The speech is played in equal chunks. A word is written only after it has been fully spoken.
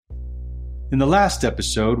In the last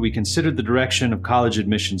episode, we considered the direction of college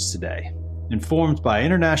admissions today, informed by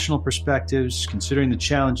international perspectives, considering the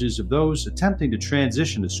challenges of those attempting to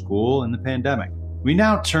transition to school in the pandemic. We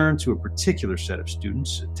now turn to a particular set of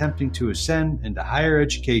students attempting to ascend into higher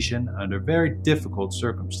education under very difficult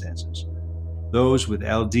circumstances, those with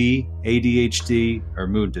LD, ADHD, or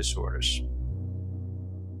mood disorders.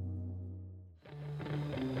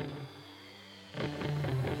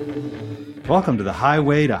 Welcome to the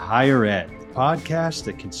Highway to Higher Ed, the podcast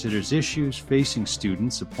that considers issues facing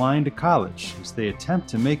students applying to college as they attempt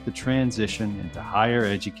to make the transition into higher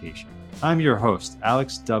education. I'm your host,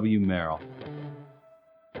 Alex W. Merrill.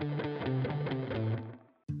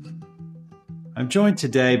 I'm joined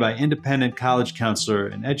today by independent college counselor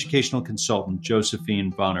and educational consultant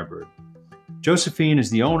Josephine Vonnerbird. Josephine is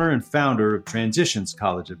the owner and founder of Transitions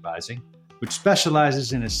College Advising, which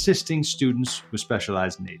specializes in assisting students with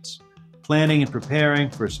specialized needs, planning and preparing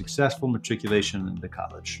for a successful matriculation into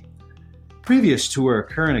college. Previous to her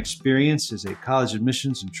current experience as a college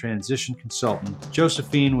admissions and transition consultant,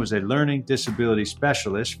 Josephine was a learning disability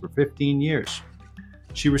specialist for 15 years.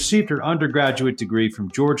 She received her undergraduate degree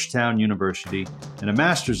from Georgetown University and a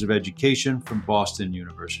master's of education from Boston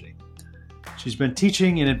University. She's been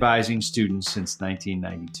teaching and advising students since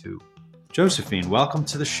 1992. Josephine, welcome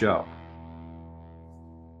to the show.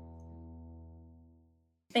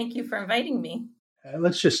 Thank you for inviting me.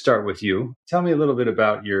 Let's just start with you. Tell me a little bit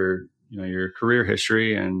about your career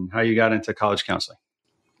history and how you got into college counseling.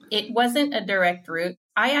 It wasn't a direct route.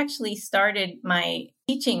 I actually started my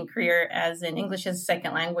teaching career as an English as a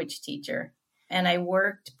second language teacher, and I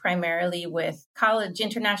worked primarily with college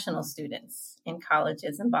international students in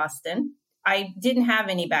colleges in Boston. I didn't have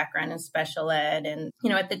any background in special ed. And,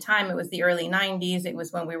 at the time, it was the early 90s. It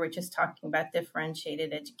was when we were just talking about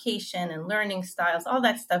differentiated education and learning styles. All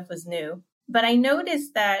that stuff was new. But I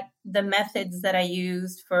noticed that the methods that I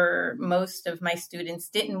used for most of my students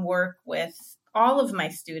didn't work with all of my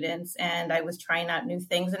students. And I was trying out new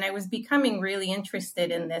things. And I was becoming really interested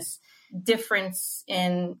in this difference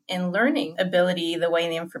in learning ability. The way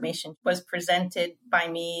the information was presented by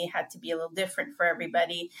me had to be a little different for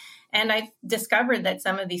everybody. And I discovered that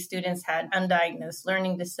some of these students had undiagnosed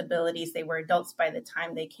learning disabilities. They were adults by the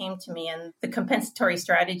time they came to me, and the compensatory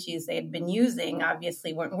strategies they had been using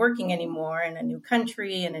obviously weren't working anymore in a new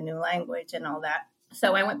country and a new language and all that.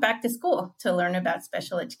 So I went back to school to learn about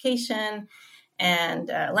special education and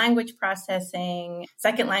language processing.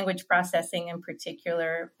 Second language processing in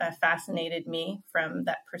particular fascinated me from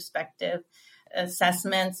that perspective.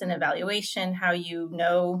 Assessments and evaluation, how you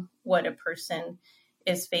know what a person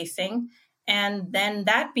is facing. And then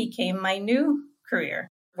that became my new career,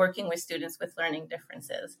 working with students with learning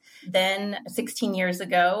differences. Then 16 years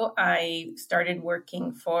ago, I started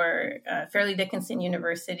working for Fairleigh Dickinson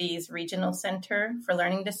University's Regional Center for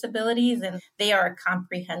Learning Disabilities, and they are a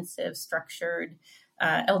comprehensive, structured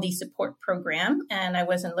LD support program. And I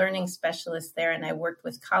was a learning specialist there, and I worked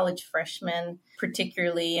with college freshmen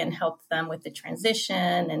particularly and helped them with the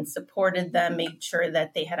transition and supported them, made sure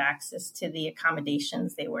that they had access to the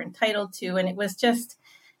accommodations they were entitled to. And it was just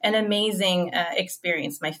an amazing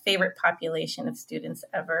experience, my favorite population of students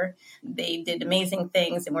ever. They did amazing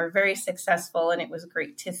things and were very successful, and it was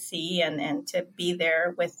great to see and to be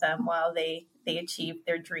there with them while they achieved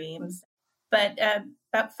their dreams. But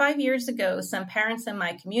about 5 years ago, some parents in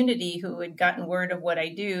my community who had gotten word of what I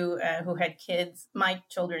do, who had kids my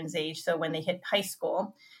children's age, so when they hit high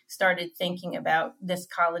school, started thinking about this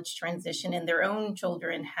college transition, and their own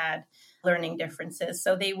children had learning differences.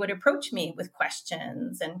 So they would approach me with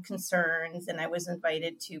questions and concerns, and I was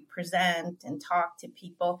invited to present and talk to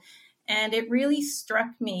people. And it really struck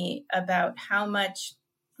me about how much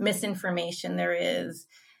misinformation there is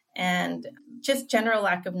and just general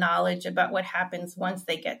lack of knowledge about what happens once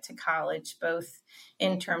they get to college, both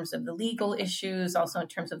in terms of the legal issues, also in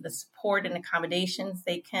terms of the support and accommodations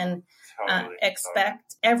they can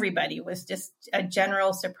expect. Everybody was just a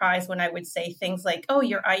general surprise when I would say things like, oh,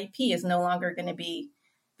 your IEP is no longer going to be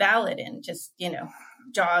valid, and just,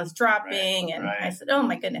 jaws dropping. Right, and right. I said, oh,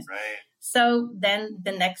 my goodness. Right. So then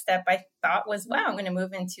the next step I thought was, wow, I'm going to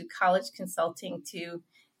move into college consulting to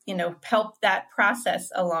help that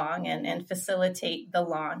process along and facilitate the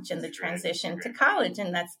launch and the transition to college.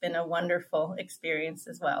 And that's been a wonderful experience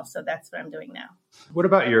as well. So that's what I'm doing now. What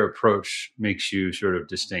about your approach makes you sort of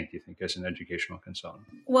distinct, you think, as an educational consultant?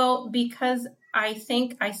 Well, because I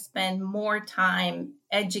think I spend more time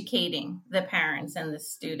educating the parents and the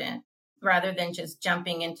student rather than just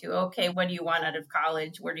jumping into, okay, what do you want out of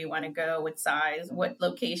college? Where do you want to go? What size? What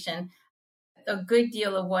location? A good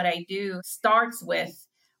deal of what I do starts with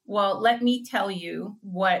Well, let me tell you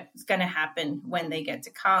what's going to happen when they get to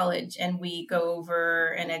college. And we go over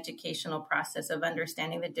an educational process of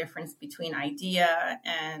understanding the difference between IDEA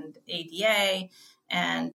and ADA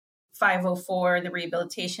and 504, the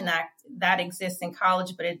Rehabilitation Act. That exists in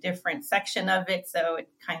college, but a different section of it. So it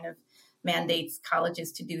kind of mandates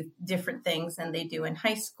colleges to do different things than they do in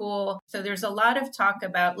high school. So there's a lot of talk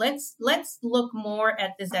about let's look more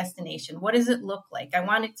at this destination. What does it look like? I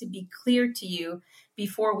want it to be clear to you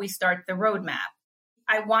before we start the roadmap.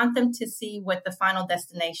 I want them to see what the final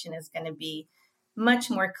destination is going to be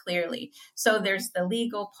much more clearly. So there's the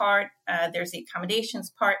legal part, there's the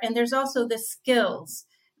accommodations part, and there's also the skills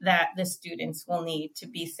that the students will need to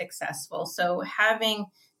be successful. So having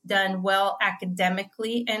done well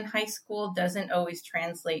academically in high school doesn't always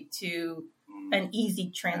translate to an easy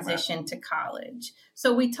transition to college.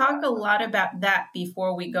 So we talk a lot about that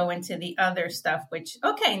before we go into the other stuff, which,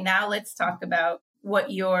 okay, now let's talk about what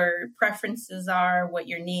your preferences are, what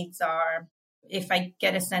your needs are. If I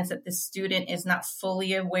get a sense that the student is not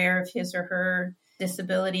fully aware of his or her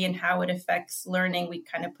disability and how it affects learning, we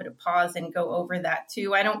kind of put a pause and go over that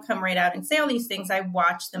too. I don't come right out and say all these things. I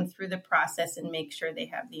watch them through the process and make sure they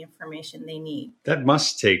have the information they need. That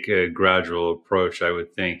must take a gradual approach, I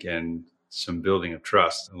would think, and some building of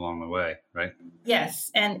trust along the way, right?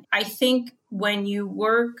 Yes. And I think when you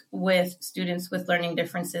work with students with learning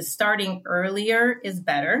differences, starting earlier is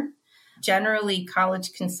better. Generally,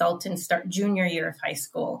 college consultants start junior year of high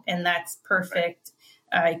school, and that's perfect.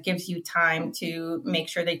 It gives you time to make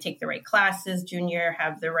sure they take the right classes, junior,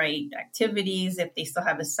 have the right activities, if they still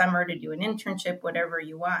have a summer to do an internship, whatever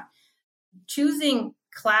you want. Choosing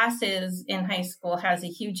classes in high school has a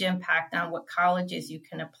huge impact on what colleges you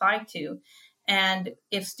can apply to. And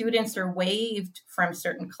if students are waived from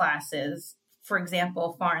certain classes, for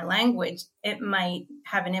example, foreign language, it might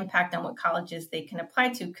have an impact on what colleges they can apply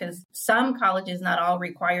to, because some colleges, not all,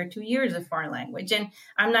 require 2 years of foreign language. And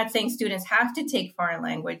I'm not saying students have to take foreign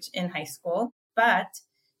language in high school, but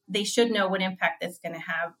they should know what impact that's going to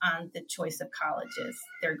have on the choice of colleges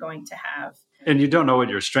they're going to have. And you don't know what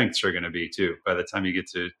your strengths are going to be, too, by the time you get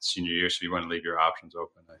to senior year. So you want to leave your options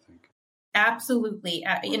open, I think. Absolutely.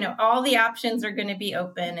 All the options are going to be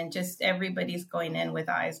open, and just everybody's going in with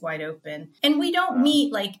eyes wide open. And we don't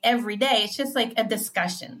meet like every day. It's just like a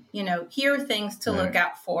discussion. Here are things to look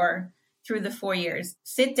out for through the 4 years.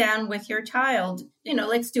 Sit down with your child.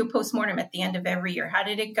 Let's do a postmortem at the end of every year. How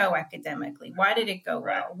did it go academically? Why did it go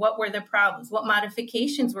well? What were the problems? What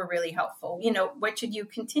modifications were really helpful? What should you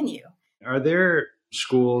continue? Are there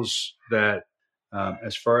schools that,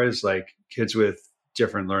 as far as like kids with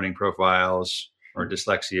different learning profiles or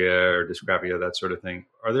dyslexia or dysgraphia, that sort of thing,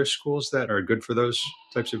 are there schools that are good for those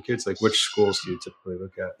types of kids? Like, which schools do you typically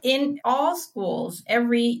look at? In all schools,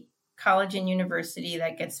 every college and university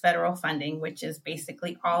that gets federal funding, which is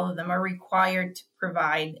basically all of them, are required to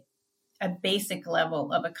provide a basic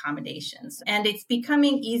level of accommodations. And it's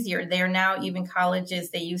becoming easier. There are now even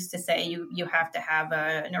colleges, they used to say you have to have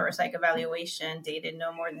a neuropsych evaluation dated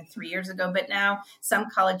no more than 3 years ago. But now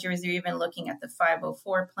some colleges are even looking at the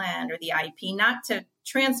 504 plan or the IEP, not to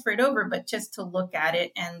transfer it over, but just to look at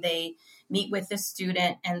it. And they meet with the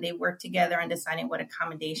student and they work together on deciding what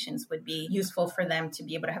accommodations would be useful for them to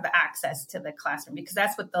be able to have access to the classroom, because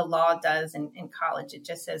that's what the law does in college. It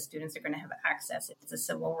just says students are going to have access. It's a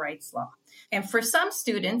civil rights law. And for some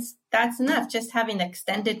students, that's enough. Just having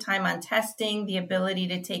extended time on testing, the ability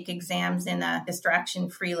to take exams in a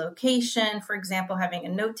distraction-free location, for example, having a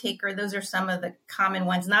note taker. Those are some of the common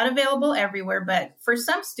ones, not available everywhere, but for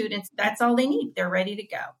some students, that's all they need. They're ready to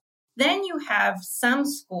go. Then you have some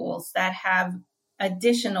schools that have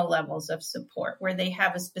additional levels of support where they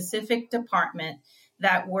have a specific department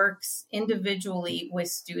that works individually with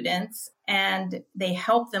students and they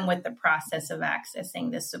help them with the process of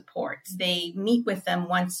accessing the support. They meet with them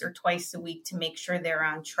once or twice a week to make sure they're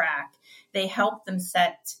on track. They help them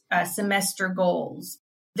set semester goals.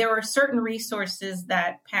 There are certain resources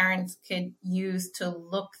that parents could use to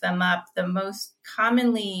look them up. The most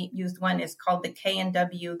commonly used one is called the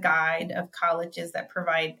K&W Guide of colleges that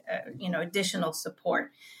provide, additional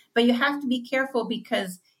support. But you have to be careful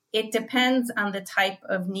because it depends on the type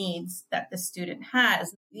of needs that the student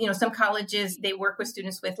has. Some colleges, they work with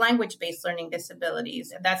students with language-based learning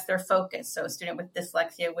disabilities. That's their focus. So a student with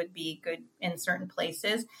dyslexia would be good in certain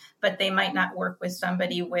places, but they might not work with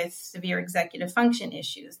somebody with severe executive function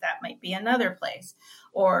issues. That might be another place.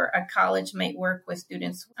 Or a college might work with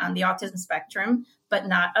students on the autism spectrum, but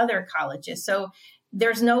not other colleges. So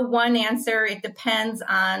there's no one answer. It depends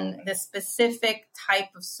on the specific type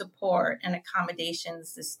of support and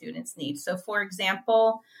accommodations the students need. So, for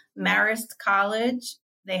example, Marist College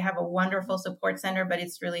They have a wonderful support center, but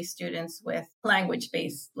it's really students with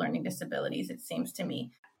language-based learning disabilities, it seems to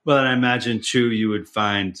me. Well, and I imagine, too, you would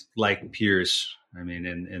find like peers, I mean,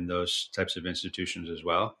 in those types of institutions as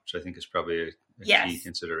well, which I think is probably a Yes. key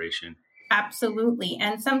consideration. Absolutely.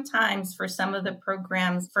 And sometimes for some of the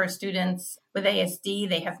programs for students with ASD,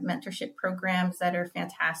 they have mentorship programs that are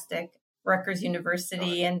fantastic. Rutgers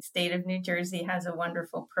University and State of New Jersey has a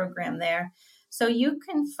wonderful program there. So you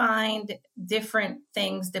can find different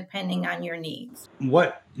things depending on your needs.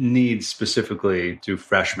 What needs specifically do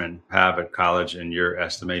freshmen have at college in your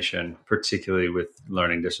estimation, particularly with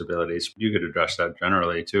learning disabilities? You could address that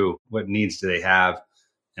generally too. What needs do they have,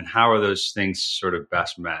 and how are those things sort of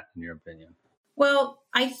best met, in your opinion? Well,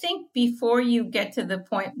 I think before you get to the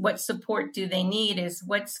point, what support do they need, is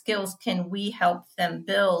what skills can we help them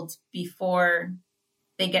build before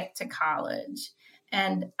they get to college?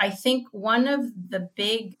 And I think one of the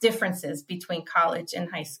big differences between college and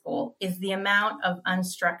high school is the amount of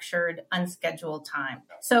unstructured, unscheduled time.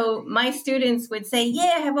 So my students would say,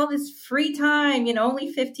 yeah, I have all this free time, only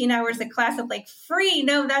 15 hours of class. I'm like, free?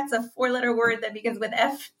 No, that's a 4-letter word that begins with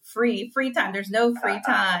F, free time. There's no free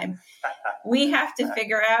time. We have to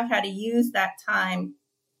figure out how to use that time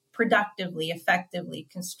productively, effectively,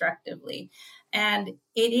 constructively. And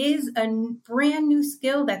it is a brand new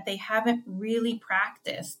skill that they haven't really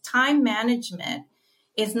practiced. Time management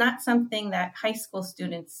is not something that high school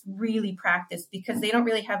students really practice because they don't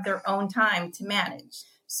really have their own time to manage.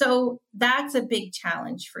 So that's a big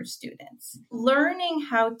challenge for students. Learning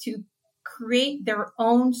how to create their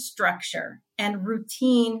own structure and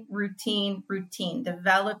routine,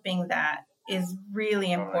 developing that is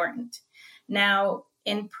really important. Now,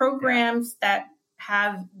 in programs that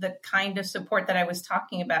have the kind of support that I was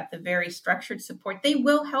talking about, the very structured support, they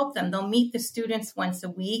will help them. They'll meet the students once a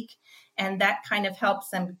week, and that kind of helps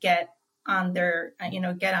them get on their,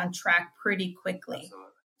 get on track pretty quickly. Absolutely.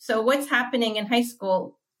 So what's happening in high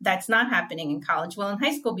school that's not happening in college? Well, in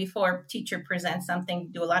high school, before a teacher presents something,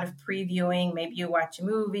 do a lot of previewing. Maybe you watch a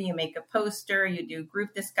movie, you make a poster, you do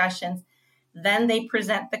group discussions. Then they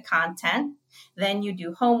present the content. Then you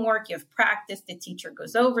do homework, you have practice, the teacher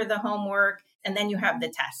goes over the homework, and then you have the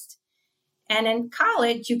test. And in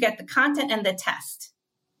college, you get the content and the test.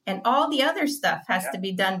 And all the other stuff has to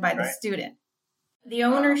be done by the student. The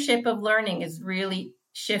ownership of learning is really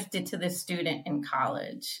shifted to the student in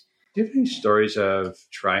college. Do you have any stories of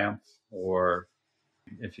triumph, or,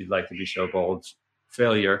 if you'd like to be so bold,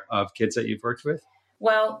 failure of kids that you've worked with?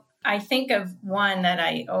 Well, I think of one that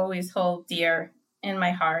I always hold dear in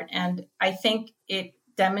my heart, and I think it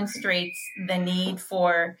demonstrates the need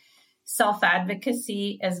for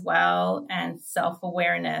self-advocacy as well and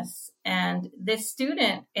self-awareness. And this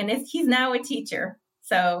student, and he's now a teacher,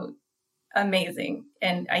 so amazing.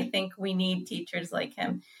 And I think we need teachers like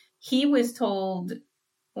him. He was told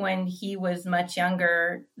when he was much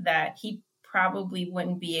younger that he probably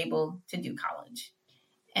wouldn't be able to do college.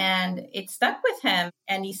 And it stuck with him.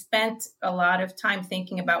 And he spent a lot of time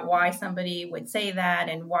thinking about why somebody would say that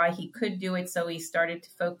and why he could do it. So he started to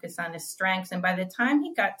focus on his strengths. And by the time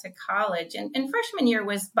he got to college, and freshman year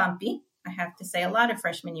was bumpy, I have to say, a lot of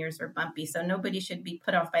freshman years were bumpy. So nobody should be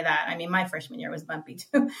put off by that. I mean, my freshman year was bumpy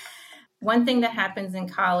too. One thing that happens in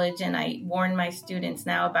college, and I warn my students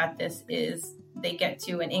now about this, is they get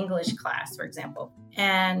to an English class, for example,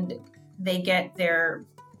 and they get their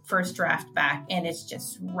first draft back and it's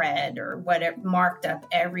just red or whatever, marked up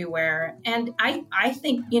everywhere. And I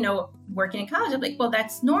think, working in college, I'm like, well,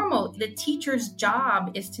 that's normal. The teacher's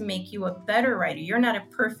job is to make you a better writer. You're not a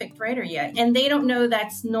perfect writer yet. And they don't know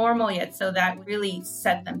that's normal yet. So that really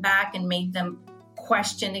set them back and made them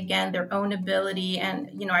question again their own ability. And,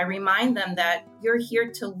 I remind them that you're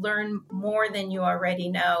here to learn more than you already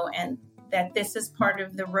know, and that this is part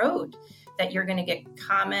of the road, that you're going to get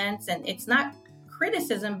comments, and it's not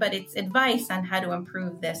criticism, but it's advice on how to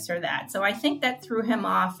improve this or that. So I think that threw him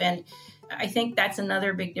off. And I think that's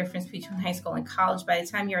another big difference between high school and college. By the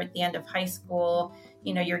time you're at the end of high school,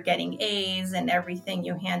 you're getting A's and everything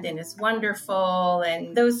you hand in is wonderful.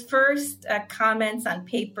 And those first comments on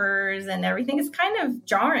papers and everything is kind of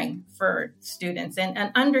jarring for students,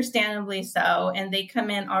 and understandably so. And they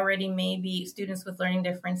come in already, maybe students with learning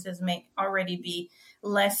differences may already be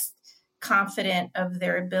less confident of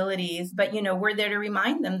their abilities. But, we're there to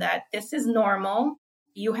remind them that this is normal.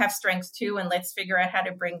 You have strengths too, and let's figure out how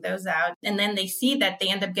to bring those out. And then they see that they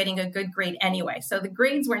end up getting a good grade anyway. So the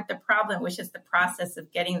grades weren't the problem, which is the process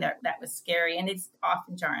of getting there. That was scary, and it's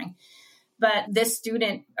often jarring. But this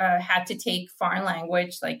student had to take foreign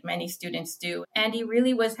language, like many students do, and he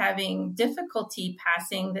really was having difficulty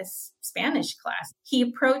passing this Spanish class. He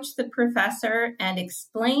approached the professor and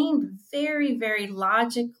explained very, very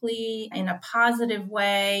logically in a positive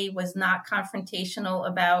way, was not confrontational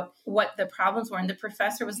about what the problems were. And the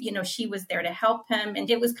professor was, she was there to help him. And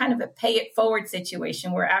it was kind of a pay it forward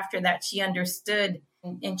situation where after that, she understood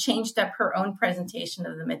and changed up her own presentation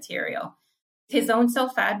of the material. His own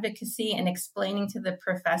self-advocacy and explaining to the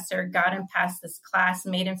professor got him past this class,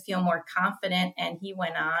 made him feel more confident, and he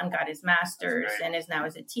went on, got his master's, and is now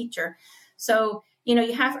as a teacher. So,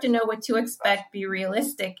 you have to know what to expect, be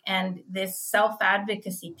realistic, and this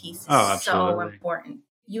self-advocacy piece is so important.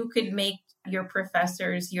 You could make your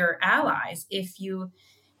professors your allies if you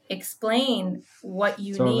explain what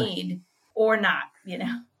you need or not,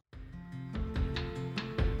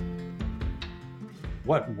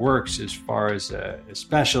 What works as far as a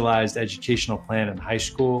specialized educational plan in high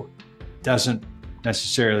school doesn't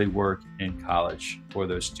necessarily work in college for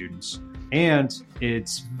those students. And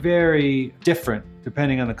it's very different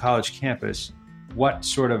depending on the college campus, what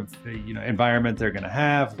sort of environment they're going to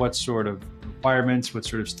have, what sort of requirements, what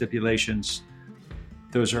sort of stipulations.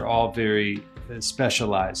 Those are all very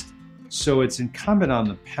specialized. So it's incumbent on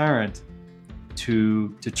the parent to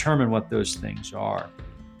determine what those things are,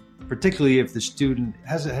 particularly if the student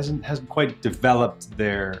hasn't quite developed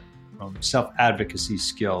their self-advocacy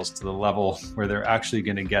skills to the level where they're actually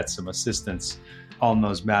going to get some assistance on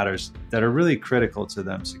those matters that are really critical to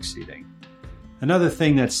them succeeding. Another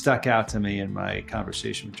thing that stuck out to me in my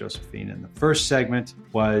conversation with Josephine in the first segment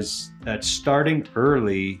was that starting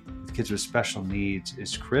early with kids with special needs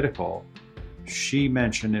is critical. She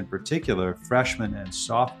mentioned in particular freshman and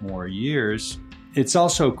sophomore years. It's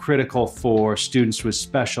also critical for students with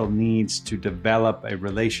special needs to develop a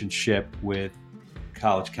relationship with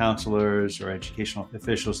college counselors or educational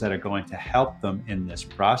officials that are going to help them in this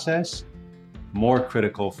process. More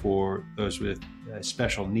critical for those with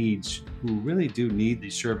special needs who really do need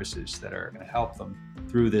these services that are going to help them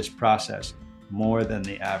through this process more than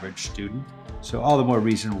the average student. So all the more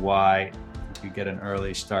reason why you could get an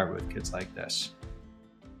early start with kids like this.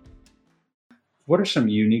 What are some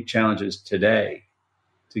unique challenges today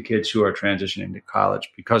to kids who are transitioning to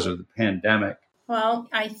college because of the pandemic? Well,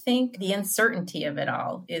 I think the uncertainty of it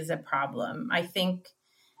all is a problem. I think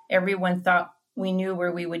everyone thought we knew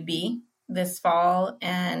where we would be this fall,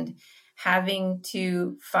 and having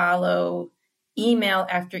to follow email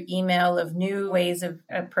after email of new ways of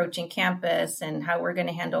approaching campus and how we're going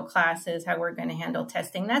to handle classes, how we're going to handle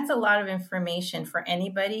testing. That's a lot of information for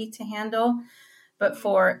anybody to handle. But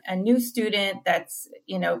for a new student that's,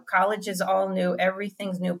 college is all new,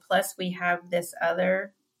 everything's new, plus we have this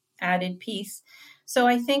other added piece. So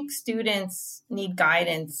I think students need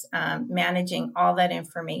guidance, managing all that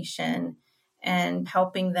information and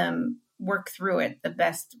helping them work through it the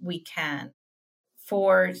best we can.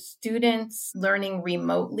 For students learning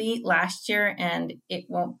remotely last year, and it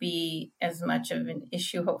won't be as much of an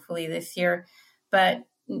issue hopefully this year, but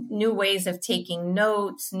new ways of taking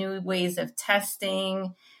notes, new ways of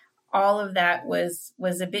testing, all of that was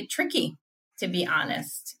a bit tricky, to be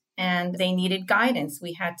honest. And they needed guidance.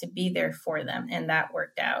 We had to be there for them, and that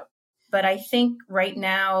worked out. But I think right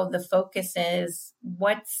now the focus is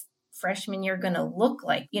what's freshman year going to look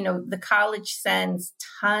like. The college sends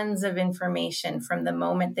tons of information from the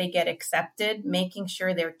moment they get accepted, making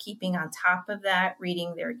sure they're keeping on top of that,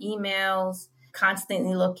 reading their emails,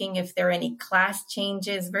 constantly looking if there are any class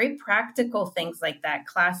changes, very practical things like that.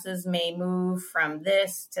 Classes may move from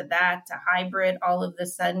this to that to hybrid all of a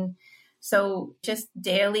sudden. So just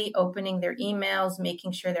daily opening their emails,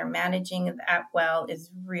 making sure they're managing that well is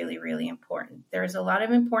really, really important. There's a lot of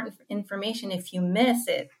important information. If you miss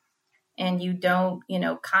it and you don't,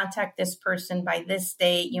 contact this person by this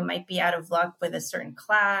date, you might be out of luck with a certain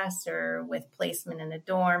class or with placement in a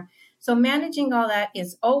dorm. So managing all that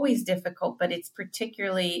is always difficult, but it's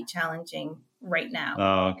particularly challenging right now.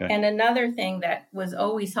 Oh, okay. And another thing that was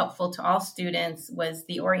always helpful to all students was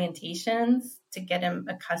the orientations to get them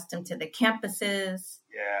accustomed to the campuses.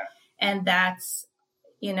 Yeah. And that's,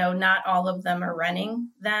 not all of them are running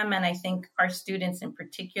them. And I think our students in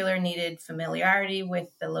particular needed familiarity with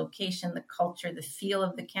the location, the culture, the feel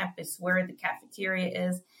of the campus, where the cafeteria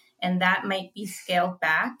is. And that might be scaled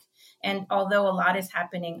back. And although a lot is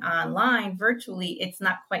happening online, virtually, it's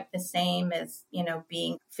not quite the same as,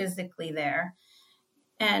 being physically there.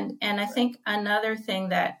 And I think another thing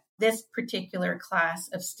that this particular class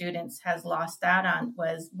of students has lost out on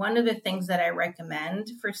was one of the things that I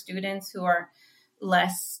recommend for students who are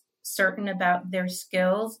less certain about their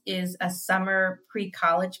skills is a summer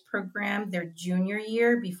pre-college program, their junior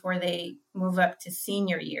year, before they move up to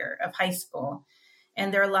senior year of high school.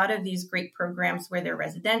 And there are a lot of these great programs where they're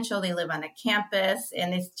residential, they live on a campus,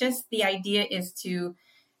 and it's just the idea is to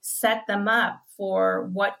set them up for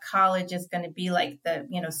what college is going to be like,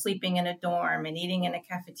 sleeping in a dorm and eating in a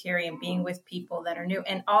cafeteria and being with people that are new.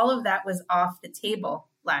 And all of that was off the table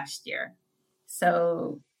last year.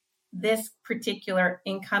 So this particular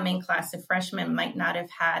incoming class of freshmen might not have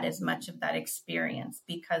had as much of that experience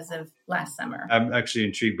because of last summer. I'm actually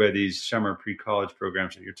intrigued by these summer pre-college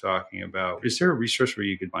programs that you're talking about. Is there a resource where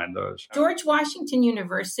you could find those? George Washington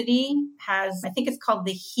University has, I think it's called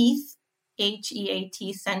the Heath,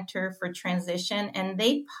 HEAT Center for Transition. And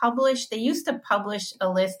they used to publish a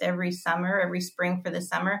list every spring for the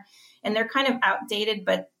summer. And they're kind of outdated,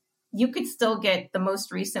 but you could still get the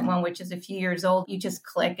most recent one, which is a few years old. You just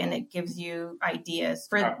click and it gives you ideas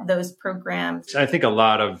for those programs. I think a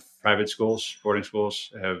lot of private schools, boarding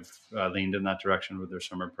schools, have leaned in that direction with their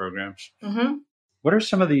summer programs. Mm-hmm. What are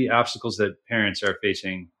some of the obstacles that parents are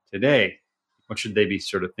facing today? What should they be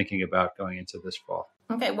sort of thinking about going into this fall?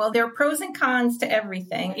 Okay, well, there are pros and cons to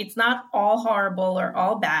everything. It's not all horrible or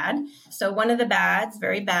all bad. So one of the bads,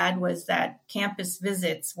 very bad, was that campus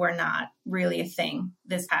visits were not really a thing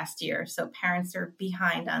this past year. So parents are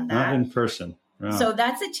behind on that. Not in person. No. So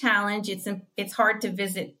that's a challenge. It's hard to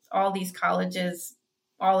visit all these colleges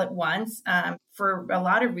all at once for a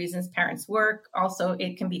lot of reasons. Parents work. Also,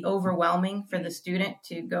 it can be overwhelming for the student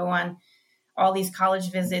to go on all these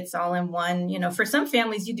college visits all in one. For some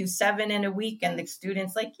families, you do 7 in a week and the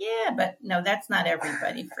student's like, yeah, but no, that's not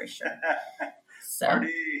everybody for sure. So,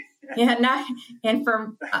 and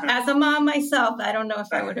as a mom myself, I don't know if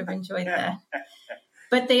I would have enjoyed that.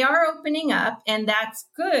 But they are opening up and that's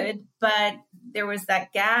good. But there was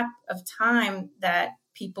that gap of time that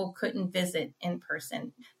people couldn't visit in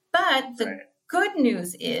person. But the good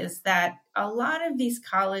news is that a lot of these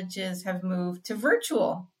colleges have moved to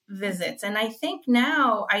virtual visits. And I think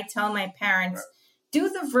now I tell my parents, do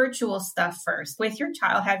the virtual stuff first with your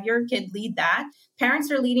child, have your kid lead that.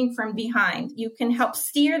 Parents are leading from behind. You can help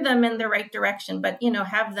steer them in the right direction, but,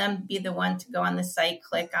 have them be the one to go on the site,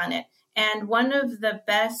 click on it. And one of the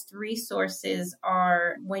best resources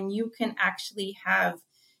are when you can actually have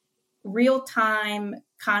real-time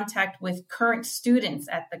contact with current students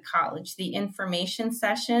at the college, the information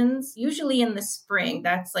sessions, usually in the spring.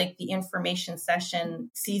 That's like the information session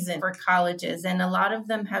season for colleges. And a lot of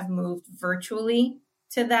them have moved virtually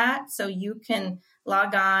to that. So you can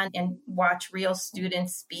log on and watch real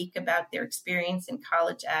students speak about their experience in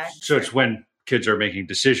college act. So it's when kids are making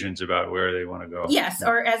decisions about where they want to go. Yes.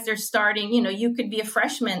 Or as they're starting, you could be a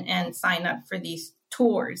freshman and sign up for these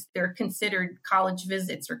tours. They're considered college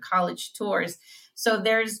visits or college tours. So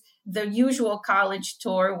there's the usual college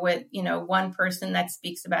tour with, one person that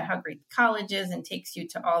speaks about how great the college is and takes you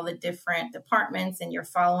to all the different departments and you're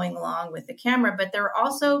following along with the camera. But there are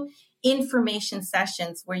also information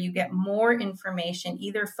sessions where you get more information,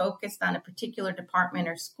 either focused on a particular department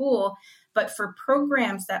or school. But for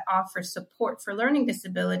programs that offer support for learning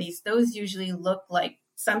disabilities, those usually look like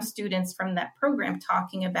some students from that program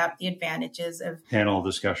talking about the advantages of panel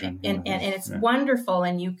discussion. And it's wonderful.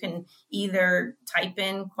 And you can either type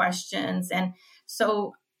in questions. And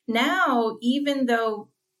so now, even though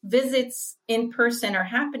visits in person are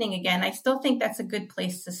happening again, I still think that's a good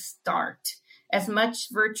place to start. As much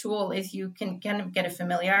virtual as you can kind of get a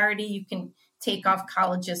familiarity, you can take off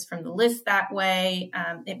colleges from the list that way.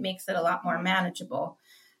 It makes it a lot more manageable.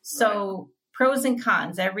 So pros and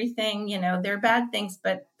cons, everything, there are bad things,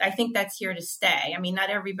 but I think that's here to stay. I mean, not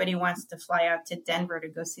everybody wants to fly out to Denver to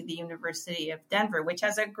go see the University of Denver, which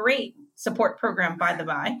has a great support program, by the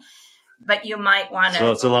by. But you might want to.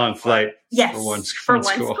 So it's a long flight. Yes, for one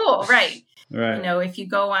school, right. Right. If you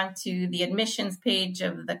go onto the admissions page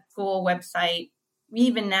of the school website,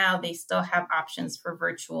 even now they still have options for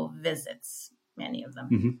virtual visits, many of them.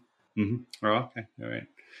 Mm-hmm. Mm-hmm. Oh, okay. All right.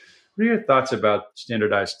 What are your thoughts about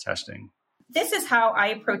standardized testing? This is how I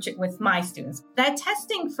approach it with my students. That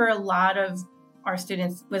testing for a lot of our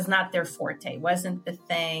students was not their forte, wasn't the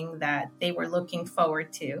thing that they were looking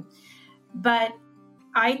forward to. But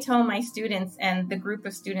I tell my students and the group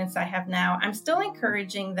of students I have now, I'm still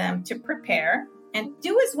encouraging them to prepare and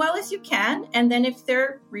do as well as you can. And then if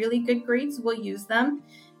they're really good grades, we'll use them.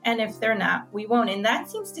 And if they're not, we won't. And that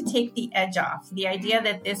seems to take the edge off. The idea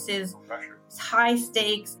that this is high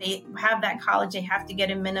stakes, they have that college, they have to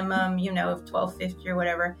get a minimum, of 1250 or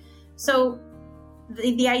whatever. So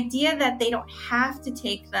the idea that they don't have to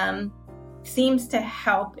take them seems to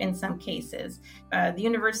help in some cases. The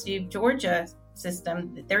University of Georgia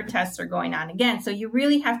system, their tests are going on again. So you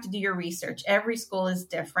really have to do your research. Every school is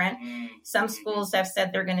different. Some schools have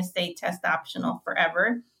said they're going to stay test optional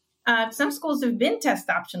forever. Some schools have been test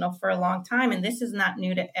optional for a long time, and this is not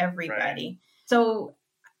new to everybody. Right. So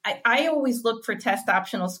I always look for test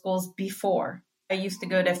optional schools before. I used to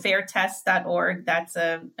go to fairtest.org. That's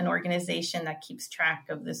an organization that keeps track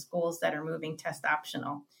of the schools that are moving test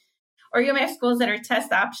optional. Or you may have schools that are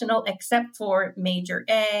test optional except for major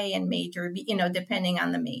A and major B, depending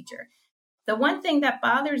on the major. The one thing that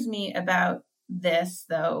bothers me about this,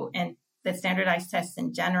 though, and the standardized tests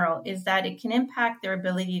in general, is that it can impact their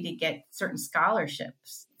ability to get certain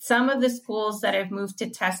scholarships. Some of the schools that have moved to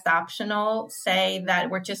test optional say that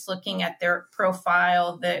we're just looking at their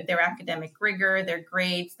profile, their academic rigor, their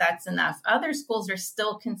grades, that's enough. Other schools are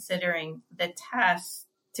still considering the tests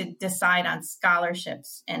to decide on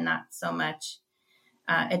scholarships and not so much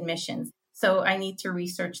admissions. So I need to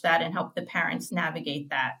research that and help the parents navigate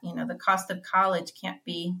that. The cost of college can't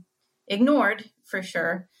be ignored for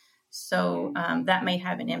sure. So that may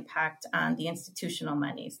have an impact on the institutional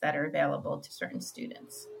monies that are available to certain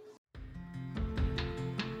students.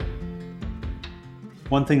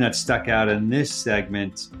 One thing that stuck out in this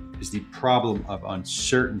segment is the problem of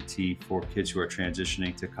uncertainty for kids who are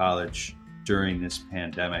transitioning to college during this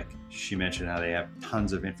pandemic. She mentioned how they have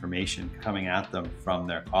tons of information coming at them from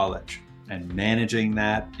their college, and managing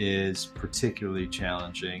that is particularly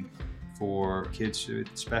challenging for kids with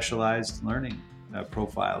specialized learning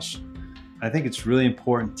profiles. I think it's really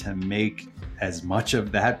important to make as much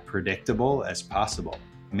of that predictable as possible.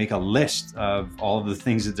 Make a list of all of the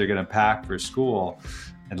things that they're going to pack for school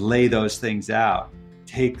and lay those things out.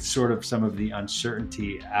 Take sort of some of the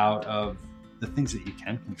uncertainty out of the things that you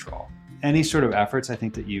can control. Any sort of efforts I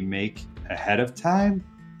think that you make ahead of time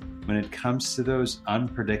when it comes to those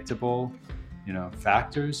unpredictable,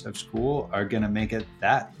 factors of school are going to make it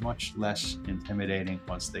that much less intimidating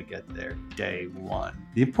once they get there day one.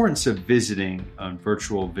 The importance of visiting on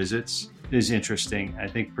virtual visits is interesting, I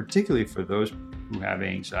think, particularly for those who have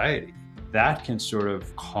anxiety. That can sort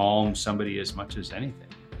of calm somebody as much as anything.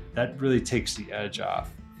 That really takes the edge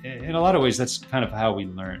off. In a lot of ways, that's kind of how we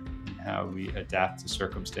learn and how we adapt to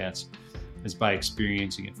circumstance, is by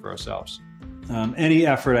experiencing it for ourselves. Any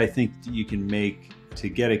effort I think you can make to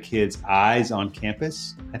get a kid's eyes on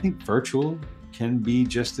campus, I think virtual can be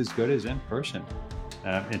just as good as in person.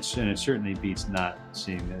 And it certainly beats not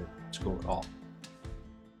seeing the school at all.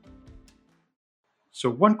 So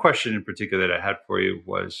one question in particular that I had for you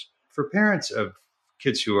was, for parents of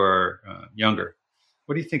kids who are younger,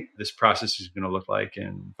 what do you think this process is going to look like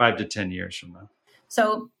in 5 to 10 years from now?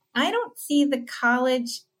 So I don't see the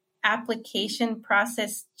college application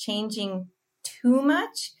process changing too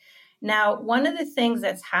much. Now, one of the things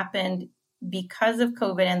that's happened because of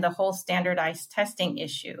COVID and the whole standardized testing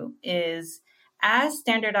issue is, as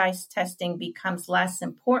standardized testing becomes less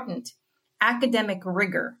important, academic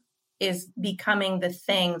rigor is becoming the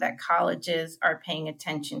thing that colleges are paying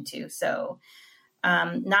attention to. So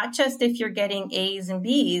not just if you're getting A's and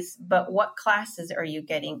B's, but what classes are you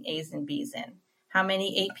getting A's and B's in? How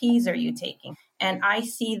many APs are you taking? And I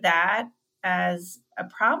see that as a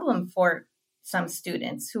problem for some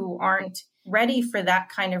students who aren't ready for that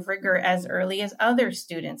kind of rigor as early as other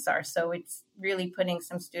students are. So it's really putting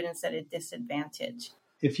some students at a disadvantage.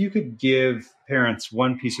 If you could give parents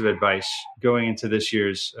one piece of advice going into this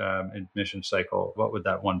year's admission cycle, what would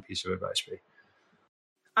that one piece of advice be?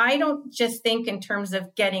 I don't just think in terms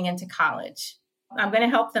of getting into college. I'm going to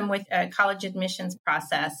help them with a college admissions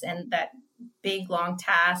process and that big, long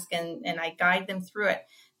task, and I guide them through it.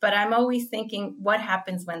 But I'm always thinking, what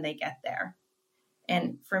happens when they get there?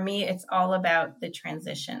 And for me, it's all about the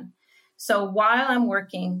transition. So while I'm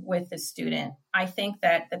working with a student, I think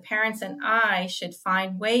that the parents and I should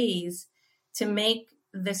find ways to make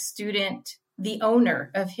the student the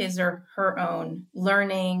owner of his or her own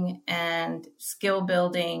learning and skill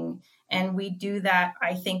building. And we do that,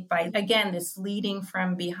 I think, by, again, this leading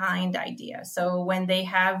from behind idea. So when they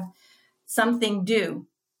have something due,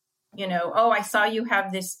 I saw you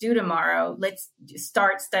have this due tomorrow. Let's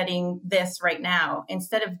start studying this right now.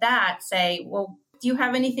 Instead of that, say, well, do you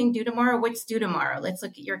have anything due tomorrow? What's due tomorrow? Let's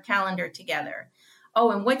look at your calendar together.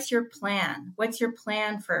 Oh, and what's your plan? What's your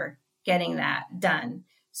plan for getting that done?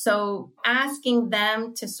 So asking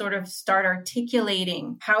them to sort of start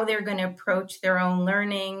articulating how they're going to approach their own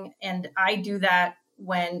learning. And I do that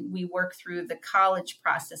when we work through the college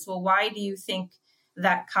process. Well, why do you think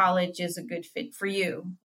that college is a good fit for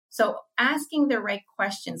you? So asking the right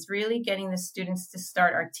questions, really getting the students to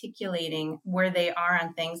start articulating where they are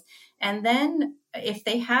on things. And then if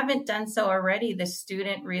they haven't done so already, the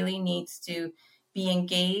student really needs to be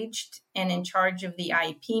engaged and in charge of the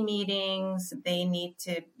IEP meetings. They need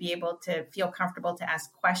to be able to feel comfortable to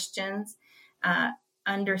ask questions,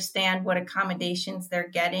 understand what accommodations they're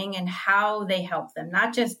getting and how they help them.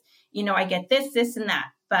 Not just, I get this, and that,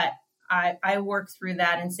 but I work through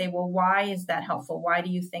that and say, well, why is that helpful? Why do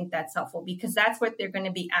you think that's helpful? Because that's what they're going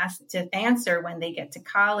to be asked to answer when they get to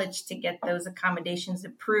college to get those accommodations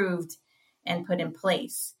approved and put in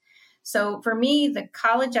place. So for me, the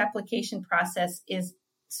college application process is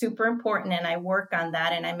super important, and I work on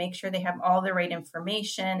that, and I make sure they have all the right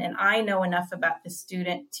information, and I know enough about the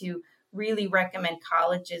student to really recommend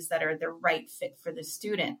colleges that are the right fit for the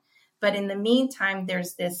student. But in the meantime,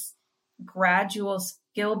 there's this gradual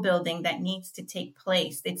skill building that needs to take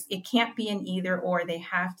place. It can't be an either or. They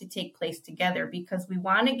have to take place together, because we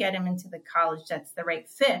want to get them into the college that's the right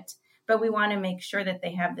fit, but we want to make sure that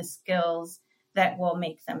they have the skills that will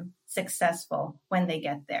make them successful when they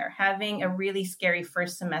get there. Having a really scary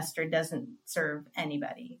first semester doesn't serve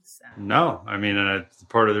anybody. So. No, I mean, it's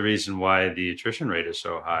part of the reason why the attrition rate is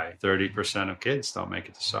so high. 30% of kids don't make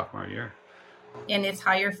it to sophomore year. And it's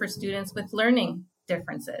higher for students with learning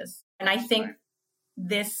differences. And I think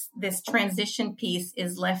this transition piece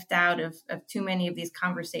is left out of too many of these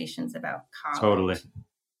conversations about college. Totally.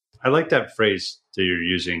 I like that phrase that you're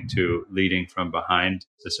using too, leading from behind.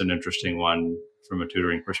 It's an interesting one from a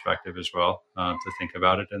tutoring perspective as well, to think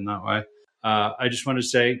about it in that way. I just want to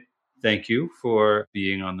say thank you for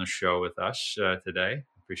being on the show with us today.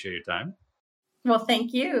 Appreciate your time. Well,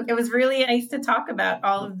 thank you. It was really nice to talk about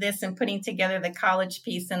all of this and putting together the college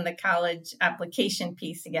piece and the college application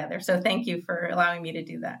piece together. So thank you for allowing me to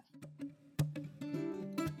do that.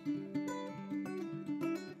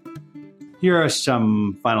 Here are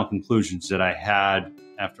some final conclusions that I had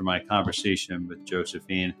after my conversation with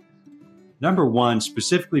Josephine. Number one,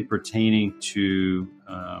 specifically pertaining to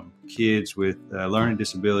kids with learning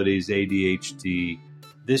disabilities, ADHD,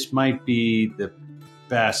 this might be the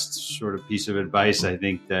best sort of piece of advice I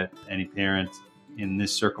think that any parent in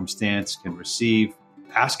this circumstance can receive.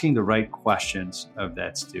 Asking the right questions of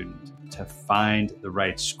that student to find the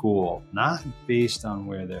right school, not based on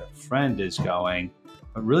where their friend is going,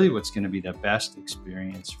 but really what's going to be the best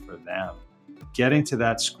experience for them. Getting to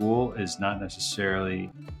that school is not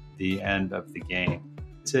necessarily the end of the game.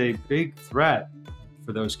 It's a big threat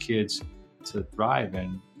for those kids to thrive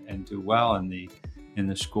and do well in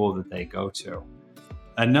the school that they go to.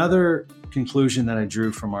 Another conclusion that I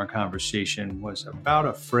drew from our conversation was about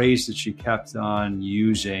a phrase that she kept on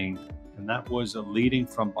using, and that was a leading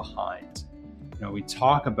from behind. We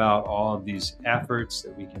talk about all of these efforts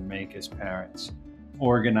that we can make as parents,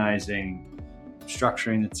 organizing,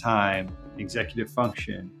 structuring the time, executive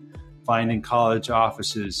function, finding college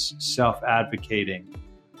offices, self-advocating,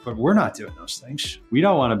 but we're not doing those things. We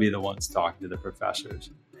don't want to be the ones talking to the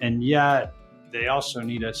professors. And yet, they also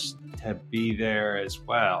need us to be there as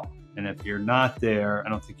well. And if you're not there, I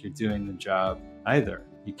don't think you're doing the job either.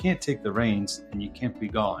 You can't take the reins and you can't be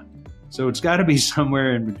gone. So it's got to be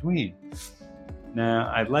somewhere in between. Now,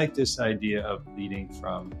 I like this idea of leading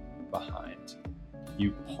from behind.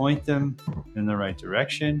 You point them in the right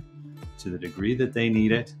direction to the degree that they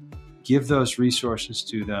need it. Give those resources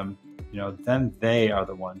to them. Then they are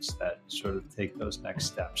the ones that sort of take those next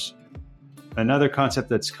steps. Another concept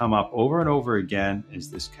that's come up over and over again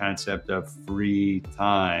is this concept of free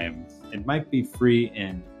time. It might be free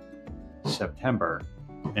in September,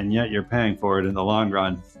 and yet you're paying for it in the long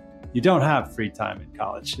run. You don't have free time in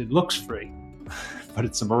college. It looks free, but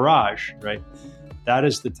it's a mirage, right? That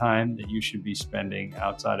is the time that you should be spending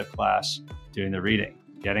outside of class doing the reading,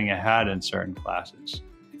 getting ahead in certain classes.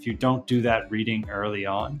 If you don't do that reading early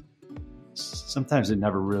on, sometimes it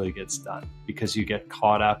never really gets done because you get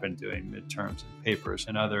caught up in doing midterms and papers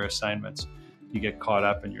and other assignments. You get caught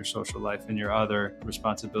up in your social life and your other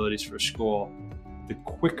responsibilities for school. The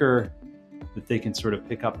quicker that they can sort of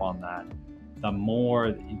pick up on that, the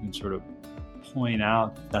more that you can sort of point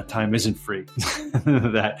out that time isn't free,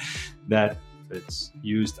 that if it's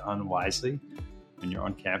used unwisely when you're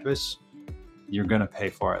on campus, you're going to pay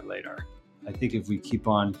for it later. I think if we keep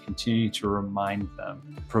on continuing to remind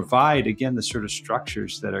them, provide, again, the sort of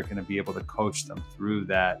structures that are going to be able to coach them through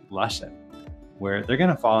that lesson where they're going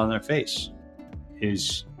to fall on their face,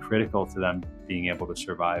 is critical to them being able to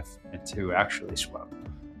survive and to actually swim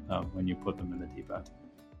when you put them in the deep end.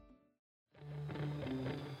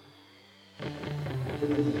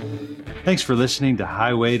 Thanks for listening to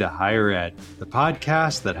Highway to Higher Ed, the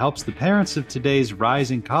podcast that helps the parents of today's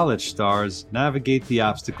rising college stars navigate the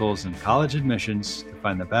obstacles in college admissions to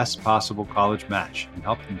find the best possible college match and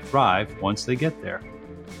help them thrive once they get there.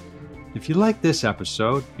 If you like this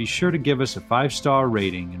episode, be sure to give us a 5-star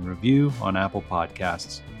rating and review on Apple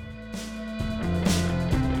Podcasts.